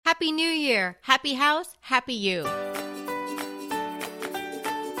Happy New Year. Happy house, happy you.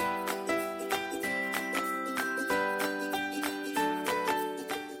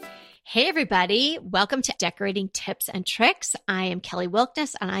 Hey, everybody. Welcome to Decorating Tips and Tricks. I am Kelly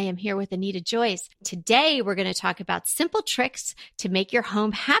Wilkness, and I am here with Anita Joyce. Today, we're going to talk about simple tricks to make your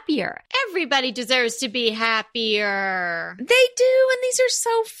home happier. Everybody deserves to be happier. They do, and these are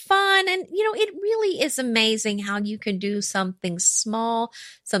so fun. And, it really is amazing how you can do something small,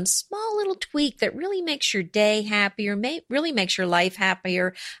 some small little tweak that really makes your day happier, really makes your life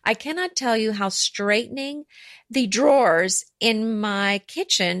happier. I cannot tell you how straightening the drawers in my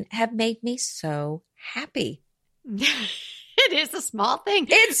kitchen have made me so happy. It is a small thing.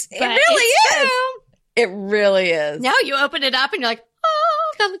 It really is. It really is. No, you open it up and you're like,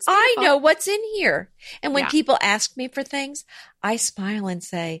 oh, that looks beautiful. I know what's in here. And when people ask me for things, I smile and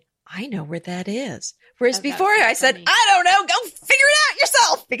say, I know where that is. Whereas before I said, I don't know, go figure it out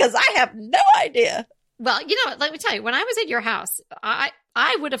yourself because I have no idea. Well, let me tell you, when I was at your house,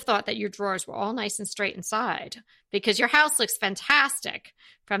 I would have thought that your drawers were all nice and straight inside because your house looks fantastic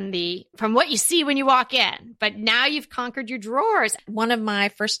from what you see when you walk in. But now you've conquered your drawers. One of my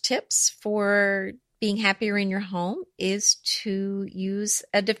first tips for being happier in your home is to use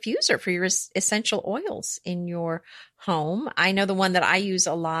a diffuser for your essential oils in your home. I know the one that I use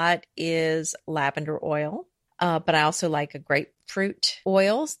a lot is lavender oil. But I also like a grapefruit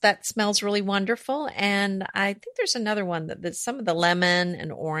oils that smells really wonderful. And I think there's another one that some of the lemon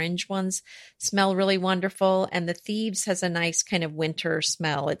and orange ones smell really wonderful. And the Thieves has a nice kind of winter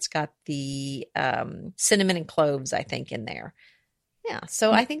smell. It's got the cinnamon and cloves, I think, in there. Yeah.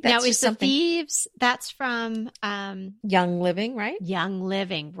 So I think that's now, just something. The Thieves, that's from Young Living, right? Young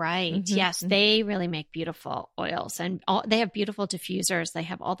Living, right. Mm-hmm. Yes, they really make beautiful oils and they have beautiful diffusers. They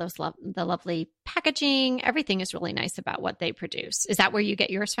have all those the lovely packaging. Everything is really nice about what they produce. Is that where you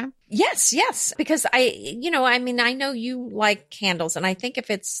get yours from? Yes. Because I know you like candles, and I think if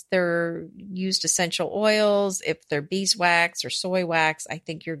they're used essential oils, if they're beeswax or soy wax, I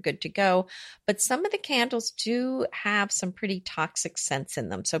think you're good to go. But some of the candles do have some pretty toxic scents in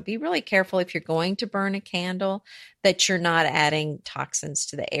them. So be really careful if you're going to burn a candle that you're not adding toxins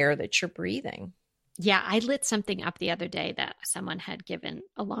to the air that you're breathing. Yeah, I lit something up the other day that someone had given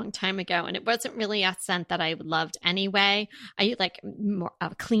a long time ago, and it wasn't really a scent that I loved anyway. I like more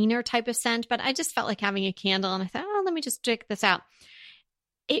a cleaner type of scent, but I just felt like having a candle, and I thought, let me just check this out.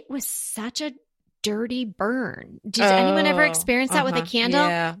 It was such a dirty burn. Did anyone ever experience that with a candle?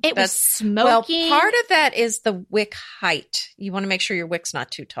 Yeah, it was smoky. Well, part of that is the wick height. You want to make sure your wick's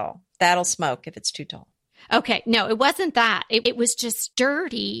not too tall. That'll smoke if it's too tall. Okay. No, it wasn't that. It was just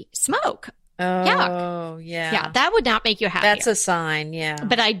dirty smoke. Oh, Yuck. Yeah. Yeah, that would not make you happy. That's a sign, yeah.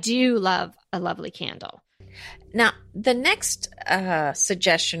 But I do love a lovely candle. Now, the next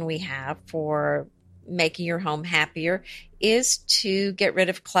suggestion we have for making your home happier is to get rid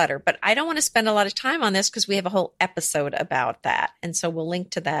of clutter. But I don't want to spend a lot of time on this because we have a whole episode about that. And so we'll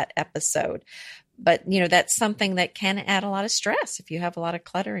link to that episode. But, that's something that can add a lot of stress if you have a lot of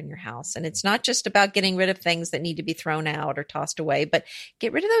clutter in your house. And it's not just about getting rid of things that need to be thrown out or tossed away, but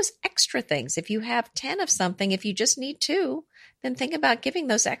get rid of those extra things. If you have 10 of something, if you just need 2, then think about giving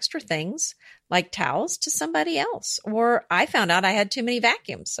those extra things like towels to somebody else. Or I found out I had too many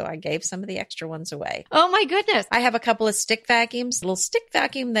vacuums, so I gave some of the extra ones away. Oh my goodness. I have a couple of stick vacuums, a little stick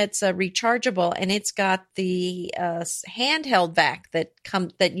vacuum that's rechargeable, and it's got the handheld vac that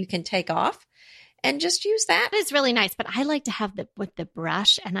you can take off. And just use that. That is really nice. But I like to have with the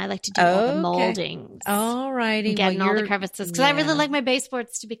brush, and I like to do all the moldings. All righty. Getting all the crevices. Because I really like my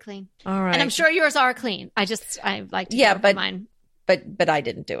baseboards to be clean. All right. And I'm sure yours are clean. I like to go mine. But I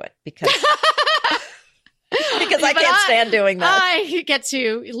didn't do it because I can't stand doing that. I get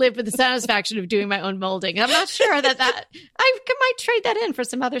to live with the satisfaction of doing my own molding. I'm not sure that I might trade that in for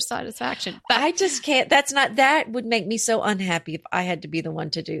some other satisfaction. But I just can't. That would make me so unhappy if I had to be the one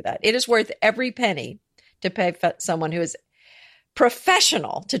to do that. It is worth every penny to pay someone who is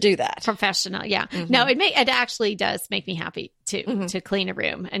professional to do that. Professional, yeah. Mm-hmm. No, it actually does make me happy to clean a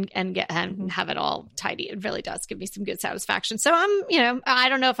room and get and have it all tidy. It really does give me some good satisfaction. So I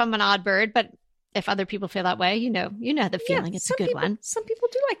don't know if I'm an odd bird, but if other people feel that way, you know the feeling. It's a good one. Some people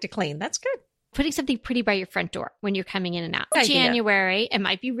do like to clean. That's good. Putting something pretty by your front door when you're coming in and out. Good idea. January, it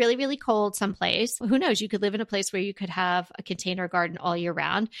might be really, really cold someplace. Who knows? You could live in a place where you could have a container garden all year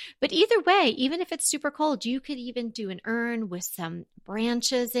round. But either way, even if it's super cold, you could even do an urn with some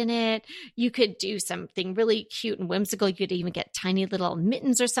branches in it. You could do something really cute and whimsical. You could even get tiny little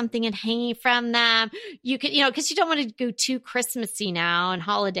mittens or something and hanging from them. You could, because you don't want to go too Christmassy now and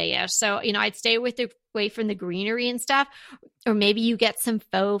holiday-ish. So, I'd stay away from the greenery and stuff. Or maybe you get some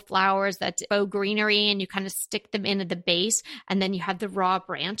faux flowers, that's faux greenery, and you kind of stick them into the base, and then you have the raw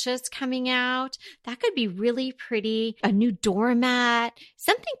branches coming out. That could be really pretty. A new doormat,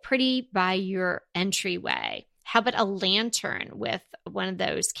 something pretty by your entryway. How about a lantern with one of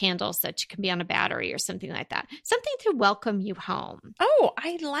those candles that can be on a battery or something like that? Something to welcome you home. Oh,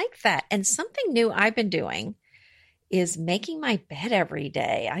 I like that. And something new I've been doing is making my bed every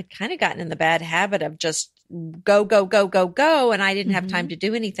day. I'd kind of gotten in the bad habit of just go, go, go, go, go. And I didn't have time to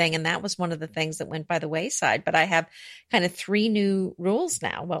do anything. And that was one of the things that went by the wayside. But I have kind of 3 new rules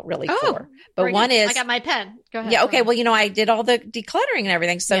now. Well, really 4. But one is, I got my pen. Go ahead. Yeah. Okay. Well, I did all the decluttering and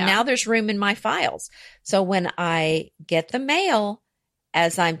everything. So now there's room in my files. So when I get the mail,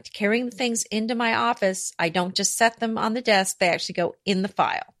 as I'm carrying the things into my office, I don't just set them on the desk. They actually go in the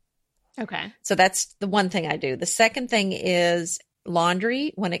file. Okay. So that's the one thing I do. The second thing is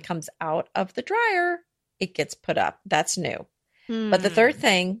laundry. When it comes out of the dryer, it gets put up. That's new. But the third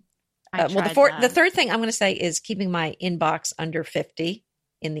thing, the third thing I'm going to say is keeping my inbox under 50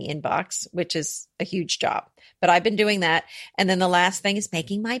 in the inbox, which is a huge job. But I've been doing that. And then the last thing is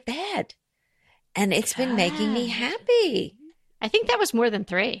making my bed. And it's been making me happy. I think that was more than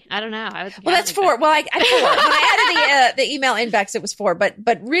 3. I don't know. Well, that's 4. Well, I 4. When I added the email inbox, it was 4.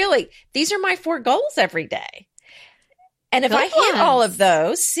 But really, these are my 4 goals every day. And if I hit all of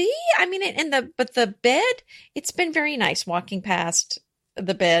those, see, I mean, but the bed, it's been very nice walking past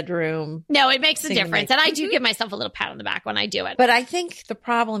the bedroom. No, it makes a difference. And I do give myself a little pat on the back when I do it. But I think the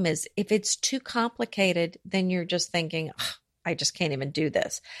problem is if it's too complicated, then you're just thinking, I just can't even do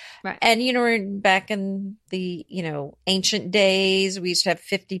this. Right. And, back in the, ancient days, we used to have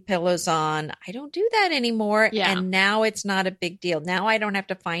 50 pillows on. I don't do that anymore. Yeah. And now it's not a big deal. Now I don't have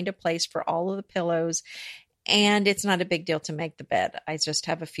to find a place for all of the pillows. And it's not a big deal to make the bed. I just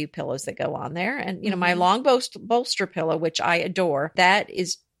have a few pillows that go on there. And, my long bolster pillow, which I adore, that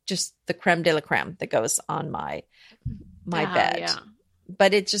is just the creme de la creme that goes on my bed. Yeah.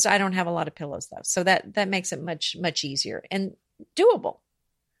 But it's just, I don't have a lot of pillows though. So that makes it much, much easier and doable.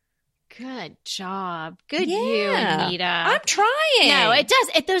 Good job. Good you, Anita. I'm trying. No, it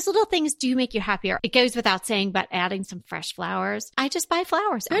does. Those little things do make you happier. It goes without saying, but adding some fresh flowers. I just buy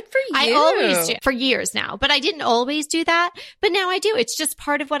flowers. Good for you. I always do for years now, but I didn't always do that. But now I do. It's just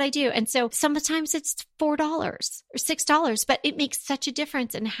part of what I do. And so sometimes it's $4 or $6, but it makes such a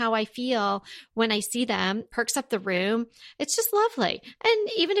difference in how I feel when I see them. Perks up the room. It's just lovely. And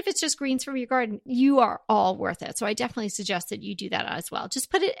even if it's just greens from your garden, you are all worth it. So I definitely suggest that you do that as well.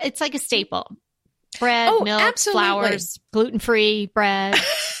 Just put it, it's like a staple. Bread, milk, absolutely. Flowers, gluten-free bread.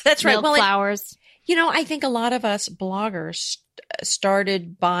 That's right. Milk, flowers. I think a lot of us bloggers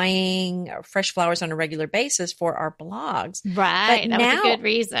started buying fresh flowers on a regular basis for our blogs. Right. That was a good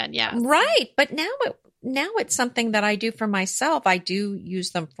reason. Yeah. Right. But now it's something that I do for myself. I do use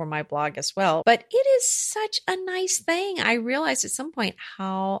them for my blog as well. But it is such a nice thing. I realized at some point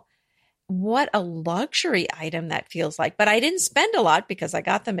what a luxury item that feels like. But I didn't spend a lot because I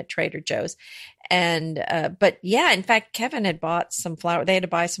got them at Trader Joe's. And, but yeah, in fact, Kevin had bought some flowers. They had to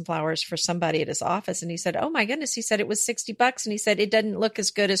buy some flowers for somebody at his office. And he said, oh my goodness. He said it was $60. And he said, it doesn't look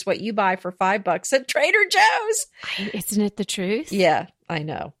as good as what you buy for $5 at Trader Joe's. Isn't it the truth? Yeah, I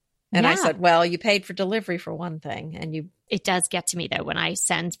know. And I said, well, you paid for delivery for one thing. And it does get to me though, when I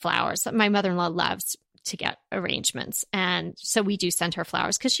send flowers. My mother-in-law loves to get arrangements. And so we do send her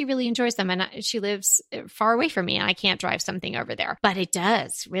flowers because she really enjoys them. And she lives far away from me and I can't drive something over there. But it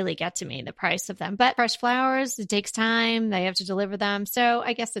does really get to me, the price of them. But fresh flowers, it takes time. They have to deliver them. So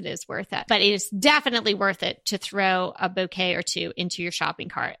I guess it is worth it. But it is definitely worth it to throw a bouquet or 2 into your shopping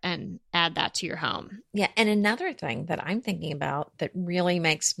cart and add that to your home. Yeah. And another thing that I'm thinking about that really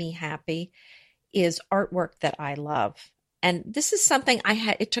makes me happy is artwork that I love. And this is something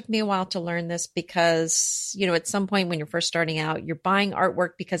it took me a while to learn this because, at some point when you're first starting out, you're buying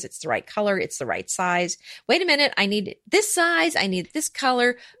artwork because it's the right color, it's the right size. Wait a minute, I need this size, I need this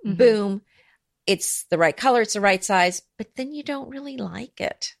color, boom. It's the right color, it's the right size, but then you don't really like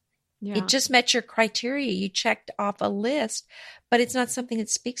it. Yeah. It just met your criteria. You checked off a list, but it's not something that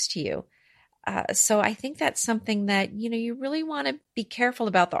speaks to you. So I think that's something that, you really want to be careful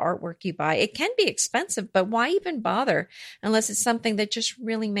about the artwork you buy. It can be expensive, but why even bother unless it's something that just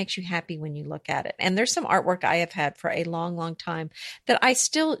really makes you happy when you look at it? And there's some artwork I have had for a long, long time that I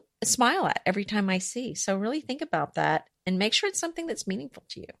still smile at every time I see. So really think about that and make sure it's something that's meaningful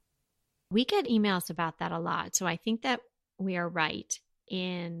to you. We get emails about that a lot. So I think that we are right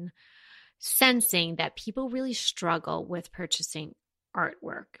in sensing that people really struggle with purchasing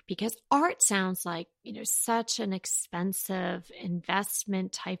artwork? Because art sounds like, such an expensive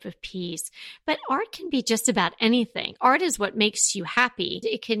investment type of piece, but art can be just about anything. Art is what makes you happy.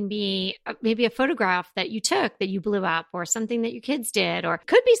 It can be maybe a photograph that you took that you blew up, or something that your kids did, or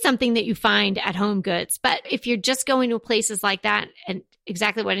could be something that you find at Home Goods. But if you're just going to places like that, and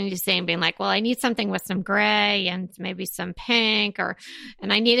exactly what Andy's saying, being like, well, I need something with some gray and maybe some pink,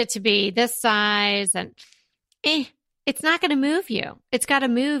 and I need it to be this size, and it's not going to move you. It's got to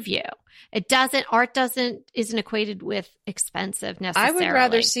move you. Art isn't equated with expensive necessarily. I would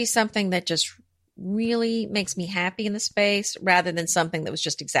rather see something that just really makes me happy in the space rather than something that was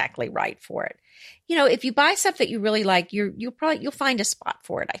just exactly right for it. If you buy stuff that you really like, you'll find a spot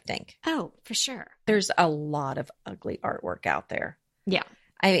for it, I think. Oh, for sure. There's a lot of ugly artwork out there. Yeah.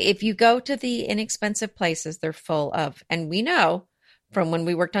 If you go to the inexpensive places, they're full of, and we know from when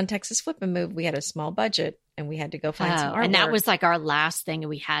we worked on Texas Flip and Move, we had a small budget and we had to go find some artwork. And that was like our last thing, and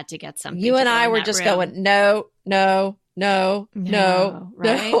we had to get something. You and I were just going, no. Right? No.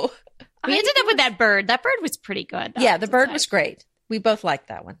 We ended up with that bird. That bird was pretty good. Yeah, the bird was great. We both liked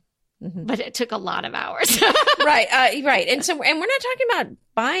that one. Mm-hmm. But it took a lot of hours. Right. And we're not talking about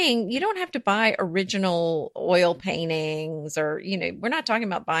buying, you don't have to buy original oil paintings, or, we're not talking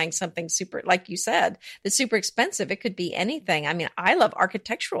about buying something super, like you said, that's super expensive. It could be anything. I mean, I love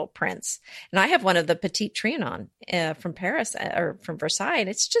architectural prints, and I have one of the Petit Trianon from Paris or from Versailles. And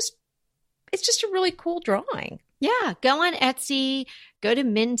it's just a really cool drawing. Yeah. Go on Etsy, go to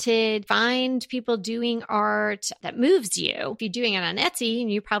Minted, find people doing art that moves you. If you're doing it on Etsy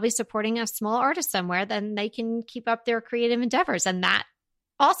and you're probably supporting a small artist somewhere, then they can keep up their creative endeavors. And that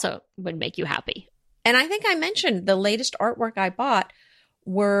also would make you happy. And I think I mentioned the latest artwork I bought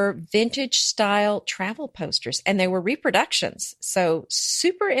were vintage style travel posters, and they were reproductions. So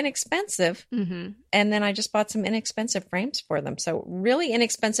super inexpensive. Mm-hmm. And then I just bought some inexpensive frames for them. So really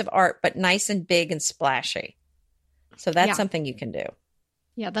inexpensive art, but nice and big and splashy. So that's something you can do.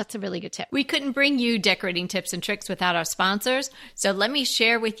 Yeah, that's a really good tip. We couldn't bring you decorating tips and tricks without our sponsors, so let me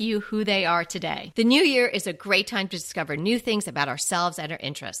share with you who they are today. The new year is a great time to discover new things about ourselves and our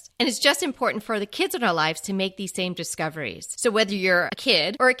interests. And it's just important for the kids in our lives to make these same discoveries. So whether you're a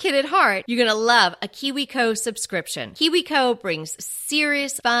kid or a kid at heart, you're going to love a KiwiCo subscription. KiwiCo brings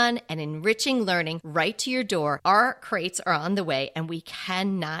serious, fun, and enriching learning right to your door. Our crates are on the way, and we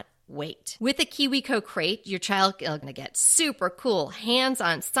cannot wait. With a KiwiCo crate, your child is going to get super cool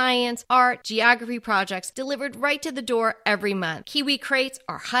hands-on science, art, geography projects delivered right to the door every month. Kiwi crates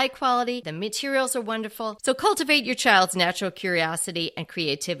are high quality, the materials are wonderful, so cultivate your child's natural curiosity and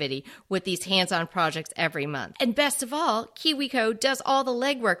creativity with these hands-on projects every month. And best of all, KiwiCo does all the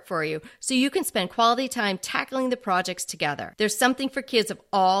legwork for you, so you can spend quality time tackling the projects together. There's something for kids of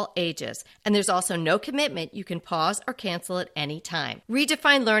all ages, and there's also no commitment. You can pause or cancel at any time.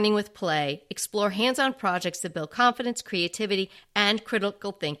 Redefine learning with play. Explore hands-on projects that build confidence, creativity, and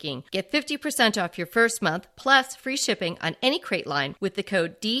critical thinking. Get 50% off your first month plus free shipping on any crate line with the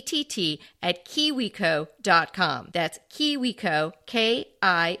code DTT at KiwiCo.com. That's KiwiCo,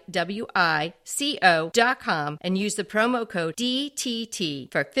 KiwiCo.com, and use the promo code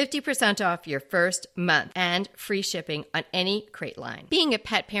DTT for 50% off your first month and free shipping on any crate line. Being a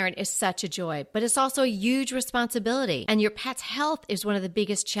pet parent is such a joy, but it's also a huge responsibility, and your pet's health is one of the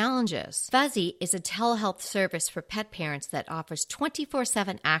biggest challenges. Fuzzy is a telehealth service for pet parents that offers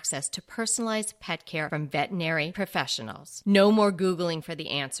 24/7 access to personalized pet care from veterinary professionals. No more Googling for the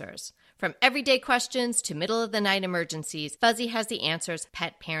answers. From everyday questions to middle-of-the-night emergencies, Fuzzy has the answers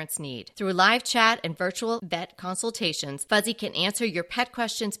pet parents need. Through live chat and virtual vet consultations, Fuzzy can answer your pet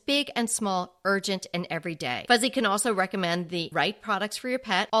questions, big and small, urgent and everyday. Fuzzy can also recommend the right products for your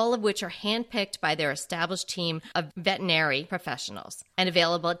pet, all of which are handpicked by their established team of veterinary professionals and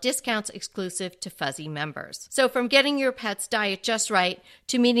available at discounts exclusive to Fuzzy members. So from getting your pet's diet just right,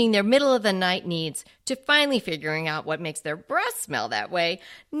 to meeting their middle-of-the-night needs, to finally figuring out what makes their breath smell that way,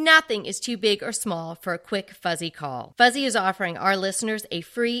 nothing is too big or small for a quick Fuzzy call. Fuzzy is offering our listeners a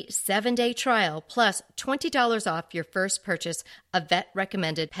free 7-day trial plus $20 off your first purchase of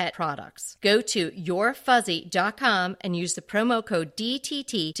vet-recommended pet products. Go to yourfuzzy.com and use the promo code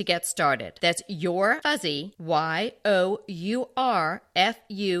DTT to get started. That's yourfuzzy,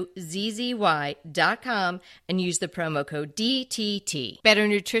 YOURFUZZY.com, and use the promo code DTT. Better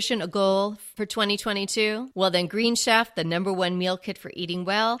nutrition a goal for 2022? Well, then Green Chef, the #1 meal kit for eating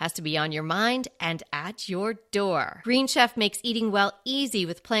well, has to be on your mind and at your door. Green Chef makes eating well easy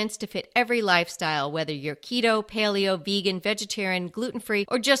with plans to fit every lifestyle, whether you're keto, paleo, vegan, vegetarian, gluten-free,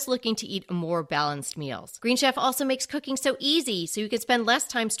 or just looking to eat more balanced meals. Green Chef also makes cooking so easy so you can spend less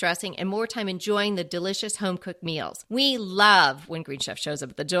time stressing and more time enjoying the delicious home-cooked meals. We love when Green Chef shows up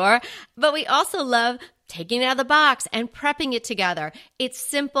at the door, but we also love taking it out of the box and prepping it together. It's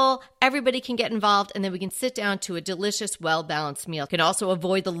simple. Everybody can get involved, and then we can sit down to a delicious, well-balanced meal. You can also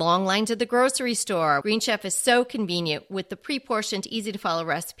avoid the long lines at the grocery store. Green Chef is so convenient with the pre-portioned, easy-to-follow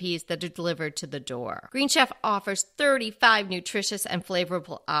recipes that are delivered to the door. Green Chef offers 35 nutritious and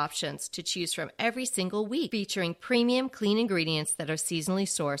flavorful options to choose from every single week, featuring premium, clean ingredients that are seasonally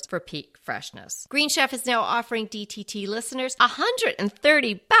sourced for peak freshness. Green Chef is now offering DTT listeners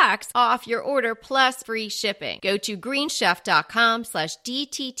 $130 off your order plus free shipping. Go to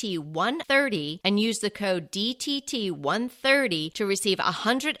greenchef.com/DTT130 and use the code DTT130 to receive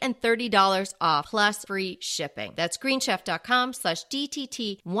 $130 off plus free shipping. That's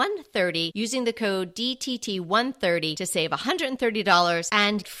greenchef.com/DTT130 using the code DTT130 to save $130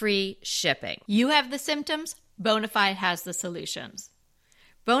 and free shipping. You have the symptoms, Bonafide has the solutions.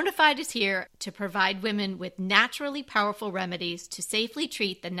 Bonafide is here to provide women with naturally powerful remedies to safely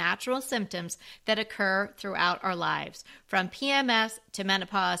treat the natural symptoms that occur throughout our lives, from PMS to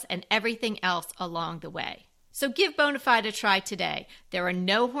menopause and everything else along the way. So give Bonafide a try today. There are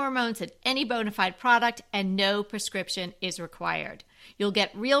no hormones in any Bonafide product and no prescription is required. You'll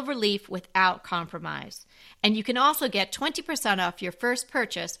get real relief without compromise. And you can also get 20% off your first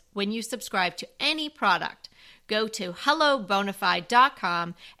purchase when you subscribe to any product. Go to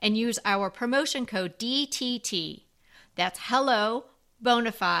hellobonafide.com and use our promotion code DTT. That's Hello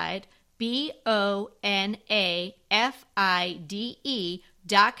Bonafide,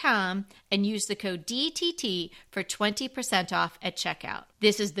 BONAFIDE.com, and use the code DTT for 20% off at checkout.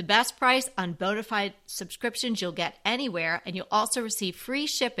 This is the best price on Bonafide subscriptions you'll get anywhere, and you'll also receive free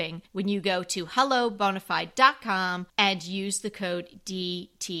shipping when you go to hellobonafide.com and use the code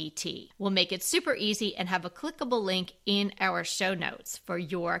DTT. We'll make it super easy and have a clickable link in our show notes for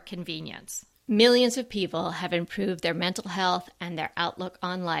your convenience. Millions of people have improved their mental health and their outlook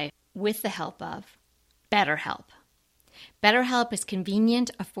on life with the help of BetterHelp. BetterHelp is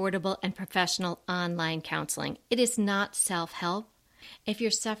convenient, affordable, and professional online counseling. It is not self-help. If you're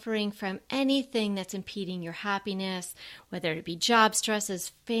suffering from anything that's impeding your happiness, whether it be job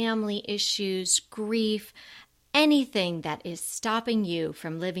stresses, family issues, grief, anything that is stopping you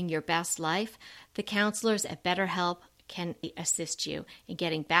from living your best life, the counselors at BetterHelp can assist you in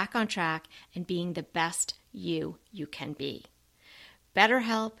getting back on track and being the best you can be.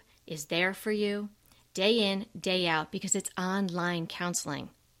 BetterHelp is there for you day in, day out, because it's online counseling.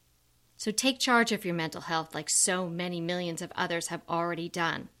 So take charge of your mental health like so many millions of others have already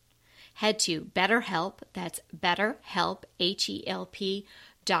done. Head to BetterHelp, that's BetterHelp,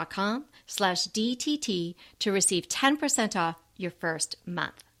 HELP.com/DTT to receive 10% off your first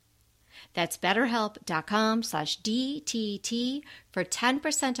month. That's BetterHelp.com/DTT for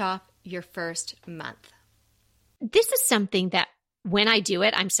 10% off your first month. This is something that when I do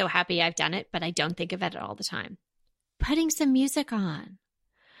it, I'm so happy I've done it, but I don't think of it all the time. Putting some music on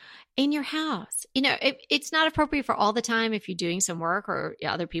in your house. You know, it's not appropriate for all the time if you're doing some work or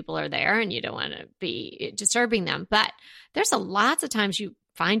other people are there and you don't want to be disturbing them. But there's lots of times you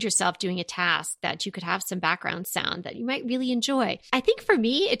find yourself doing a task that you could have some background sound that you might really enjoy. I think for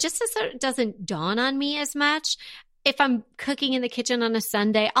me, it just doesn't dawn on me as much. If I'm cooking in the kitchen on a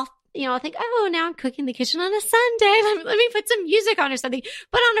Sunday, I'll think, oh, now I'm cooking in the kitchen on a Sunday. Let me put some music on or something.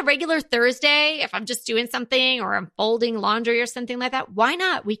 But on a regular Thursday, if I'm just doing something or I'm folding laundry or something like that, why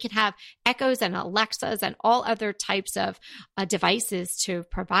not? We could have Echoes and Alexas and all other types of devices to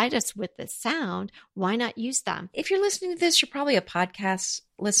provide us with the sound. Why not use them? If you're listening to this, you're probably a podcast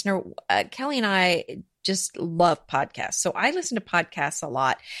listener. Kelly and I just love podcasts. So I listen to podcasts a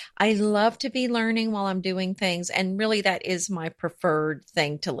lot. I love to be learning while I'm doing things. And really that is my preferred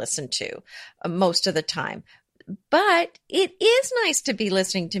thing to listen to most of the time. But it is nice to be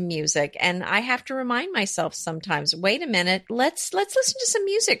listening to music. And I have to remind myself sometimes, wait a minute, let's listen to some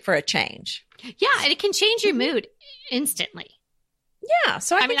music for a change. Yeah. And it can change your mood instantly. Yeah.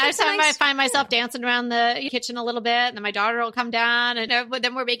 So I find myself dancing around the kitchen a little bit, and then my daughter will come down and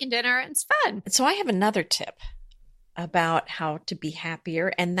then we're making dinner and it's fun. So I have another tip about how to be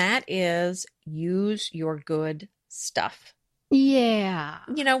happier, and that is use your good stuff. Yeah.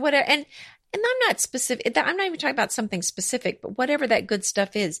 You know, whatever. And I'm not specific. I'm not even talking about something specific, but whatever that good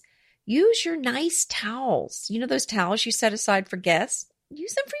stuff is, use your nice towels. You know, those towels you set aside for guests,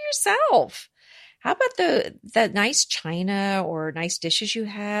 use them for yourself. How about the nice china or nice dishes you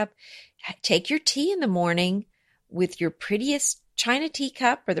have? Take your tea in the morning with your prettiest china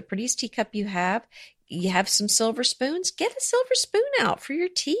teacup or the prettiest teacup you have. You have some silver spoons, get a silver spoon out for your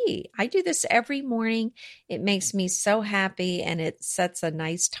tea. I do this every morning. It makes me so happy and it sets a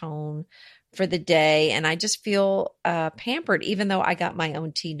nice tone for the day. And I just feel pampered, even though I got my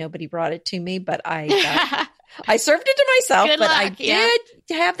own tea. Nobody brought it to me, but I served it to myself. Good but luck, I did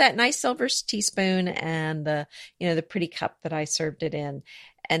have that nice silver teaspoon and the pretty cup that I served it in.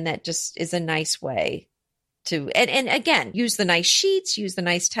 And that just is a nice way to, and again, use the nice sheets, use the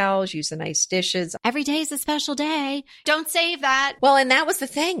nice towels, use the nice dishes. Every day is a special day. Don't save that. Well, and that was the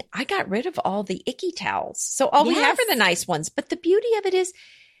thing. I got rid of all the icky towels. So all we have are the nice ones. But the beauty of it is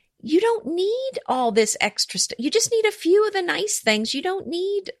you don't need all this extra stuff. You just need a few of the nice things. You don't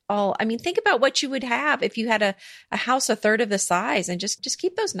need all. I mean, think about what you would have if you had a house a third of the size, and just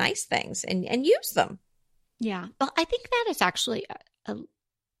keep those nice things and use them. Yeah. Well, I think that is actually a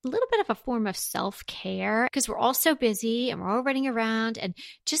little bit of a form of self-care because we're all so busy and we're all running around, and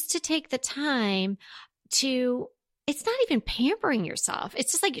just to take the time to, it's not even pampering yourself.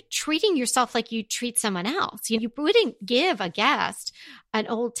 It's just like treating yourself like you treat someone else. You wouldn't give a guest an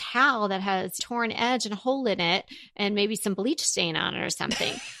old towel that has torn edge and a hole in it and maybe some bleach stain on it or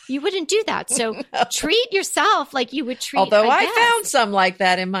something. You wouldn't do that. So No. Treat yourself like you would treat Although a I guest. found some like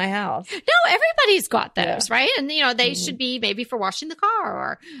that in my house. No, everybody's got those, Yeah. right? And they should be maybe for washing the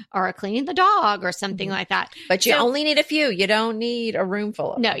car or cleaning the dog or something like that. But you So- only need a few. You don't need a room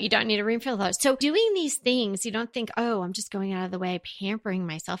full of them. No, you don't need a room full of those. So doing these things, you don't think, oh, I'm just going out of the way, pampering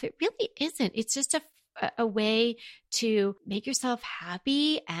myself. It really isn't. It's just a way to make yourself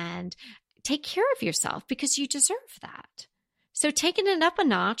happy and take care of yourself because you deserve that. So taking it up a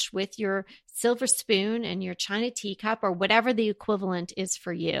notch with your silver spoon and your china teacup or whatever the equivalent is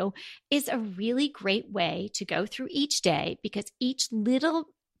for you is a really great way to go through each day, because each little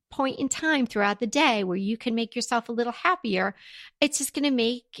point in time throughout the day where you can make yourself a little happier, it's just going to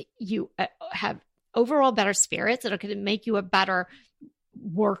make you have overall better spirits. It'll going to make you a better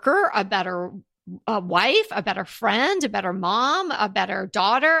worker, a better wife, a better friend, a better mom, a better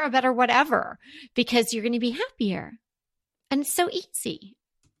daughter, a better whatever, because you're going to be happier. And it's so easy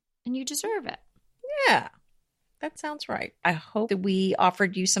and you deserve it. Yeah, that sounds right. I hope that we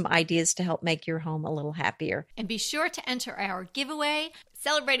offered you some ideas to help make your home a little happier. And be sure to enter our giveaway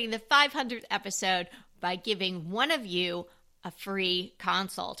celebrating the 500th episode by giving one of you a free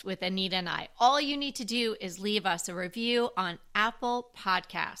consult with Anita and I. All you need to do is leave us a review on Apple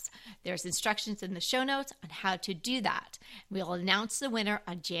Podcasts. There's instructions in the show notes on how to do that. We'll announce the winner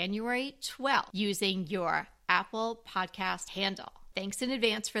on January 12th using your Apple Podcast handle. Thanks in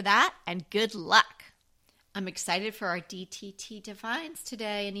advance for that, and good luck. I'm excited for our DTT Defines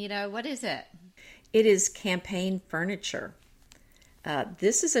today. Anita, what is it? It is campaign furniture.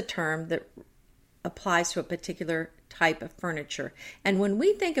 This is a term that applies to a particular type of furniture. And when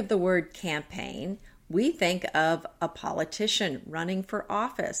we think of the word campaign, we think of a politician running for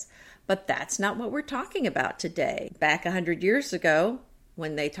office. But that's not what we're talking about today. Back 100 years ago,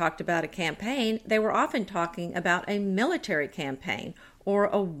 when they talked about a campaign, they were often talking about a military campaign or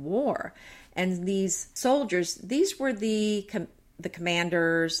a war. And these soldiers, these were the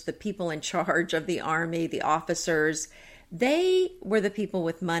commanders, the people in charge of the army, the officers. They were the people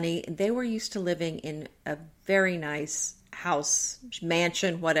with money. They were used to living in a very nice house,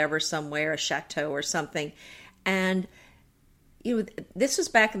 mansion, whatever, somewhere, a chateau or something. And this was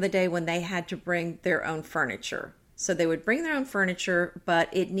back in the day when they had to bring their own furniture. So they would bring their own furniture, but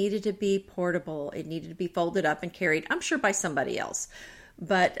it needed to be portable. It needed to be folded up and carried, I'm sure, by somebody else.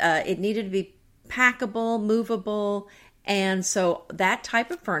 But it needed to be packable, movable. And so that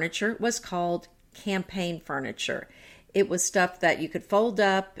type of furniture was called campaign furniture. It was stuff that you could fold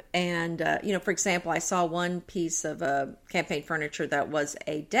up. And, for example, I saw one piece of campaign furniture that was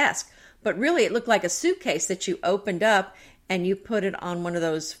a desk. But really, it looked like a suitcase that you opened up and you put it on one of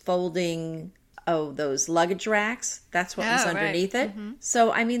those folding... those luggage racks. That's what was underneath it. Mm-hmm.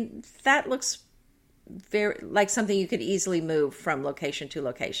 So, that looks very like something you could easily move from location to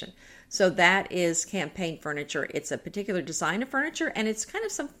location. So that is campaign furniture. It's a particular design of furniture, and it's kind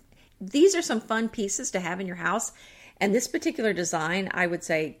of these are some fun pieces to have in your house. And this particular design, I would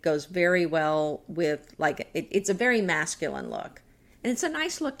say, goes very well with, it's a very masculine look. And it's a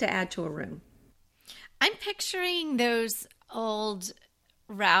nice look to add to a room. I'm picturing those old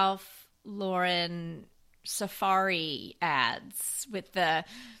Ralph Lauren safari ads with the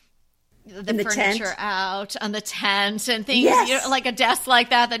the In the furniture tent. out on the tent and things, Yes. like a desk like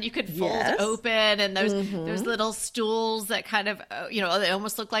that you could fold Yes. open, and those little stools that kind of, they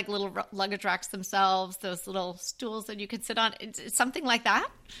almost look like little luggage racks themselves, those little stools that you could sit on. It's something like that.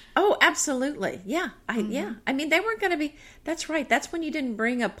 Oh, absolutely. Yeah. Yeah. I mean, they weren't going to be, that's right. That's when you didn't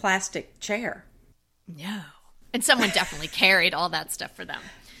bring a plastic chair. No. And someone definitely carried all that stuff for them.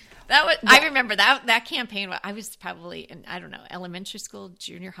 I remember that campaign. I was probably in, I don't know, elementary school,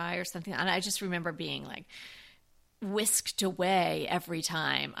 junior high or something. And I just remember being like whisked away every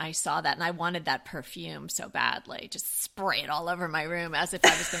time I saw that. And I wanted that perfume so badly. Just spray it all over my room as if I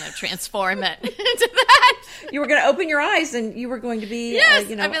was going to transform it into that. You were going to open your eyes and you were going to be, Yes.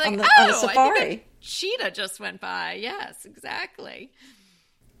 I'd be like, on the I safari. think a cheetah just went by. Yes, exactly.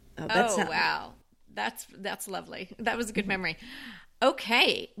 That's not- Wow. That's lovely. That was a good memory.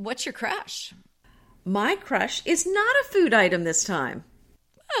 Okay, what's your crush? My crush is not a food item this time.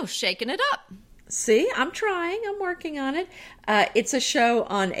 Oh, shaking it up. See, I'm trying. I'm working on it. It's a show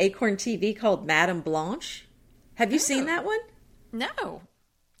on Acorn TV called Madame Blanche. Have you seen that one? No.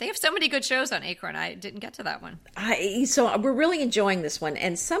 They have so many good shows on Acorn. I didn't get to that one. So we're really enjoying this one.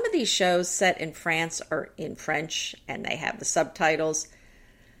 And some of these shows set in France are in French, and they have the subtitles.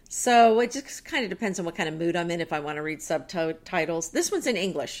 So it just kind of depends on what kind of mood I'm in if I want to read subtitles. This one's in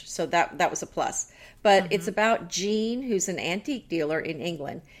English, so that was a plus. But it's about Jean, who's an antique dealer in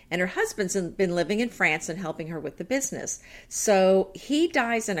England, and her husband's been living in France and helping her with the business. So he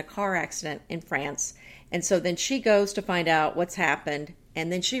dies in a car accident in France, and so then she goes to find out what's happened,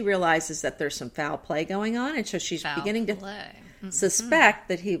 and then she realizes that there's some foul play going on, and so she's beginning to suspect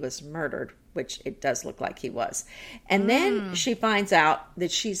that he was murdered, which it does look like he was. And then she finds out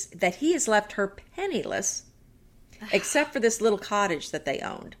that he has left her penniless, except for this little cottage that they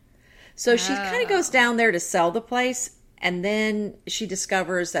owned. So she kind of goes down there to sell the place, and then she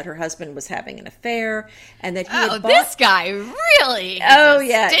discovers that her husband was having an affair, and that he had bought... this guy really is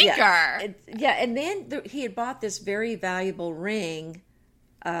a stinker. Yeah, and then he had bought this very valuable ring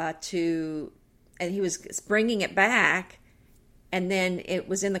and he was bringing it back. And then it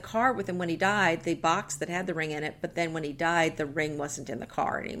was in the car with him when he died, the box that had the ring in it. But then when he died, the ring wasn't in the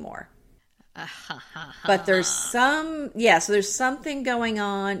car anymore. But there's so there's something going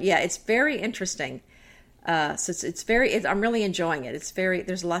on. Yeah, it's very interesting. So I'm really enjoying it.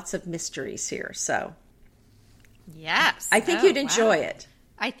 There's lots of mysteries here. So yes, I think you'd enjoy it.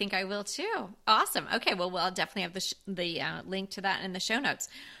 I think I will too. Awesome. Okay, well, I'll definitely have the link to that in the show notes.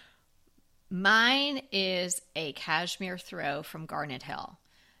 Mine is a cashmere throw from Garnet Hill.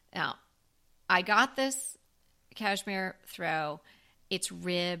 Now, I got this cashmere throw. It's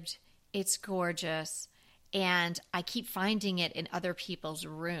ribbed. It's gorgeous. And I keep finding it in other people's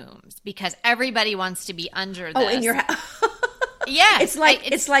rooms because everybody wants to be under this. Oh, in your house. Yeah. It's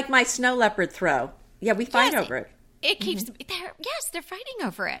like my snow leopard throw. Yeah, we fight over it. It keeps they're fighting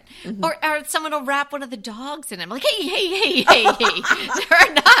over it. Or someone will wrap one of the dogs in it. I'm like, hey.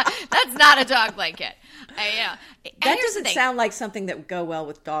 That's not a dog blanket. That doesn't sound like something that would go well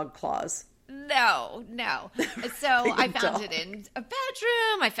with dog claws. No. So I found it in a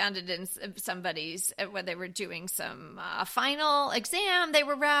bedroom. I found it in somebody's when they were doing some final exam. They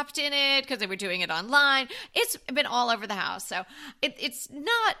were wrapped in it because they were doing it online. It's been all over the house. So it's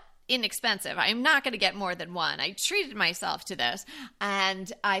not inexpensive. I'm not going to get more than one. I treated myself to this,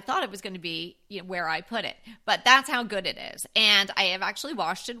 and I thought it was going to be where I put it, but that's how good it is. And I have actually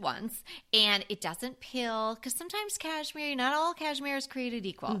washed it once, and it doesn't pill because sometimes cashmere, not all cashmere is created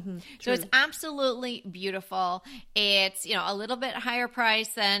equal. So it's absolutely beautiful. It's a little bit higher price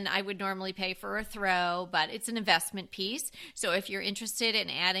than I would normally pay for a throw, but it's an investment piece. So if you're interested in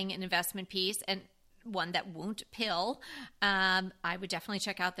adding an investment piece and one that won't pill, I would definitely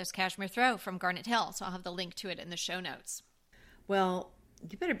check out this cashmere throw from Garnet Hill. So I'll have the link to it in the show notes. Well,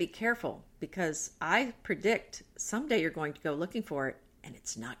 you better be careful because I predict someday you're going to go looking for it and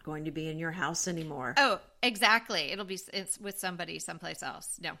it's not going to be in your house anymore. Oh, exactly. It's with somebody someplace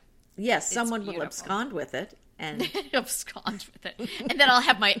else. No. Yes, someone will abscond with it. And abscond with it. And then I'll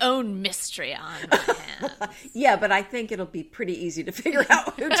have my own mystery on my hands. Yeah, but I think it'll be pretty easy to figure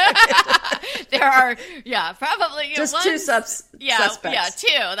out who took it. There are, probably just two suspects. Yeah,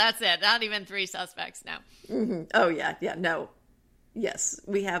 two. That's it. Not even three suspects now. Mm-hmm. Oh, yeah, no. Yes,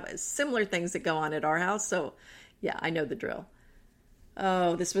 we have similar things that go on at our house. So, yeah, I know the drill.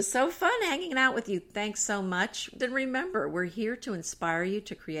 Oh, this was so fun hanging out with you. Thanks so much. And remember, we're here to inspire you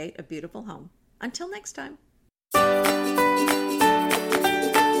to create a beautiful home. Until next time.